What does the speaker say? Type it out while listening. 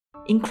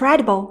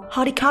incredible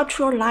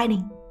horticultural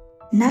lighting.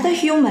 Neither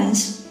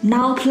humans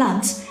nor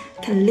plants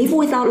can live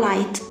without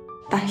light,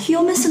 but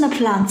humans and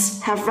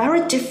plants have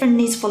very different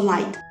needs for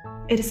light.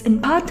 It is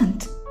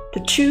important to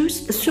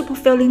choose the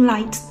superfilling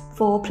light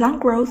for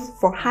plant growth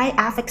for high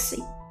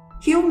efficacy.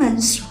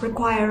 Humans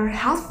require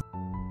healthy,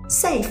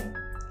 safe,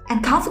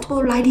 and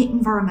comfortable lighting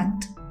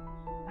environment.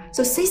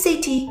 So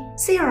CCT,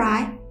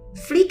 CRI,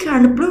 flicker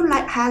and blue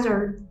light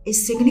hazard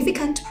is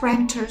significant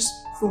parameters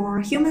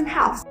for human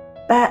health.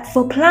 But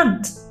for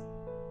plants,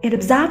 it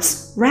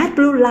absorbs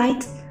red-blue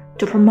light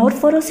to promote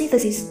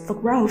photosynthesis for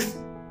growth,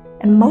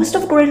 and most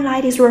of green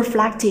light is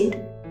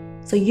reflected,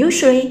 so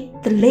usually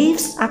the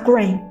leaves are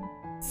green.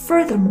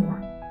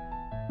 Furthermore,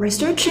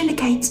 research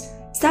indicates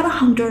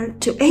 700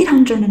 to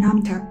 800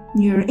 nanometer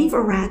near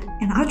infrared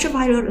and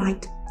ultraviolet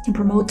light can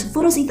promote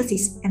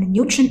photosynthesis and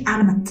nutrient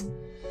element.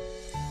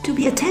 To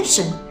pay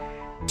attention,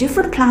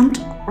 different plant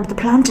or the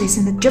plant is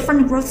in a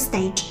different growth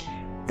stage,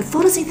 the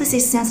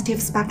photosynthesis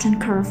sensitive spectrum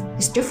curve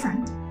is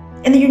different.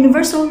 In the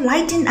universal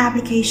lighting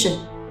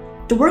application,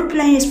 the work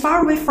plane is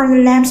far away from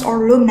the lamps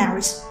or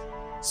luminaries,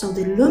 so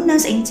the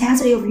luminance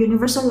intensity of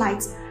universal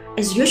lights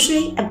is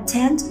usually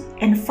obtained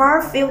in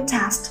far-field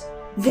test.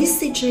 This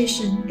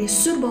situation is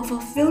suitable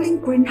for filling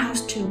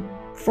greenhouse too.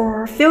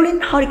 For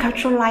filling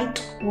horticultural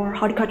light or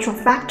horticultural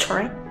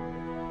factory,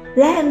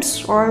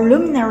 lamps or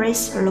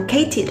luminaries are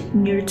located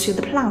near to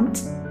the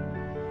plant,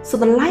 so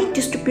the light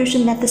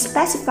distribution at the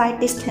specified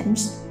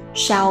distance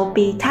shall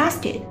be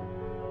tested.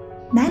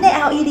 Many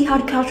LED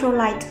horticultural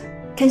light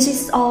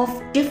consists of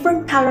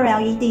different color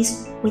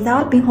LEDs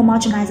without being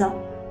homogenized,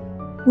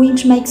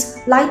 which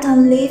makes light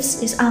on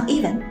leaves is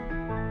uneven,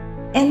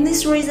 and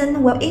this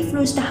reason will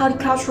influence the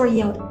horticultural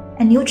yield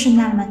and nutrient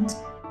element.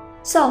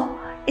 So,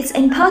 it's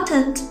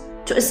important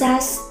to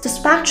assess the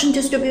spectrum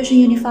distribution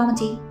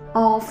uniformity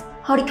of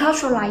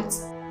horticultural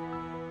lights.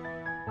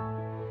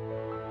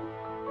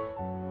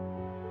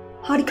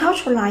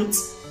 Horticultural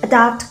lights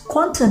adopt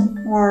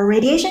quantum or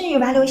radiation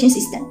evaluation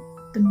system.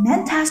 The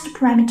main test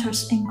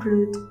parameters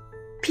include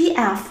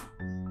PF,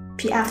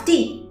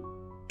 PFD,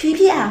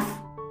 PPF,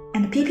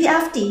 and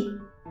PPFD.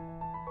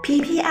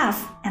 PPF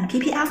and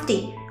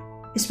PPFD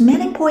is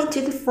mainly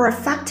pointed for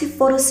effective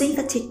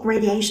photosynthetic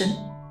radiation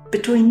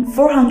between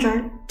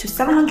 400 to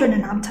 700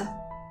 nanometer.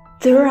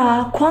 There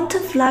are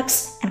quantum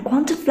flux and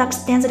quantum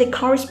flux density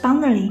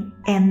correspondingly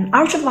in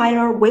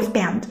ultraviolet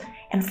waveband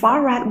and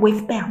far-red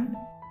waveband.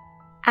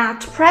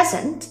 At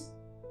present,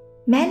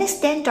 many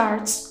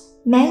standards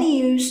mainly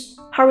use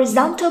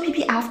horizontal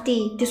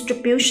PPFD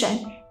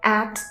distribution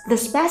at the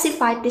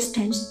specified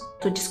distance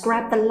to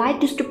describe the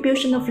light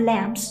distribution of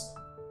lamps.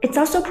 It's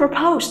also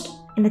proposed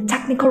in the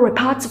technical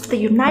reports of the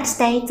United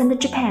States and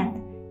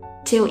Japan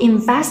to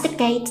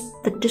investigate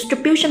the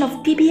distribution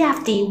of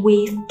PPFD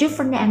with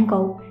different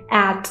angle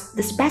at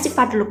the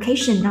specified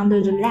location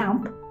under the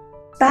lamp.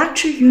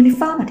 Spectral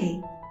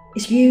uniformity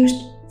is used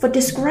for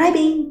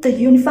describing the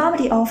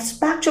uniformity of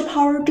spectral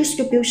power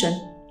distribution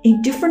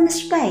in different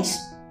space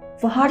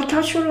for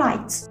horticultural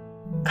lights.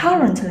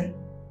 Currently,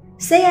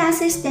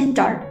 CSA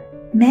standard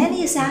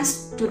mainly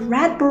assess the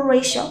red-blue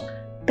ratio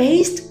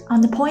based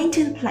on the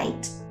pointing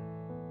plate.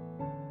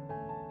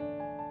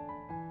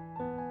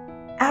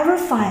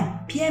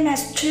 Everfine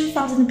PMS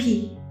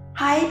 2000P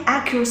high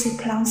accuracy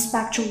plant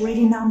spectral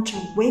radiometer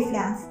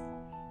wavelength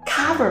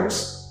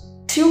covers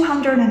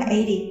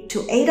 280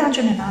 to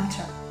 800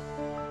 nanometer.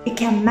 It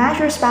can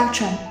measure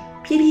spectrum,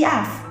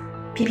 PPF,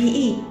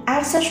 PPE,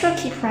 etc.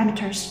 key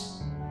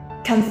parameters,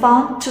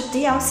 conform to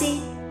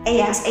DLC,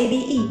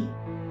 ASABE,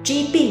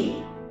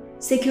 GB,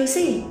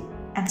 CQC,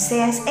 and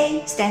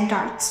CSA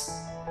standards.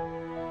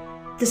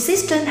 The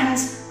system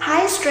has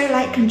high straight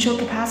light control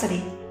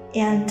capacity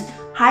and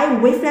high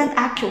wavelength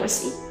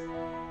accuracy.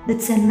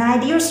 It's an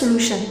ideal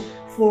solution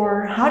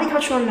for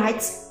horticultural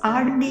lights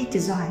R&D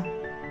design.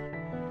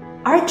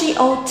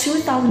 RGO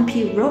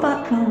 2000P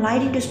robot plant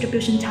lighting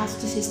distribution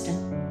test system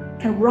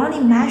can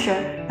running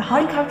measure the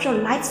horticultural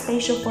light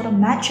spatial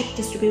photometric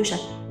distribution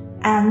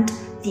and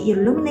the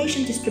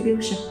illumination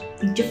distribution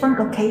in different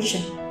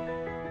locations.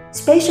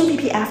 Spatial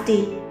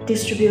PPFD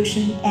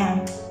distribution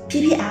and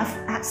PPF,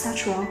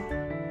 etc.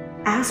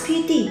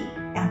 SPD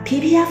and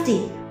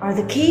PPFD are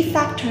the key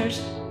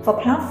factors for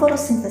plant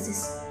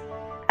photosynthesis.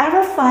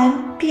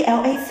 Everfine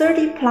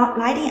PLA30 plant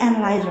lighting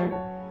analyzer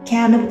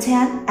can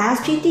obtain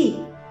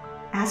SPD,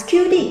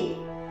 SQD,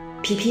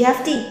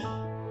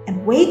 PPFD,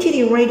 and weighted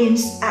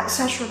irradiance,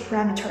 etc.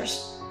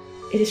 parameters.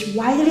 It is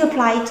widely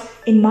applied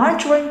in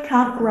monitoring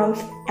plant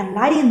growth and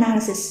lighting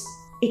analysis.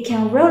 It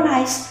can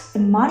realize the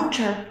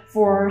monitor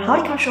for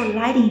horticultural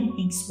lighting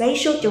in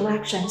spatial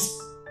directions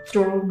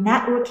through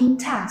networking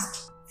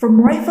tests. For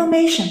more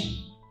information,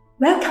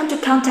 welcome to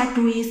contact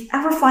with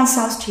Everfine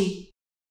sales team.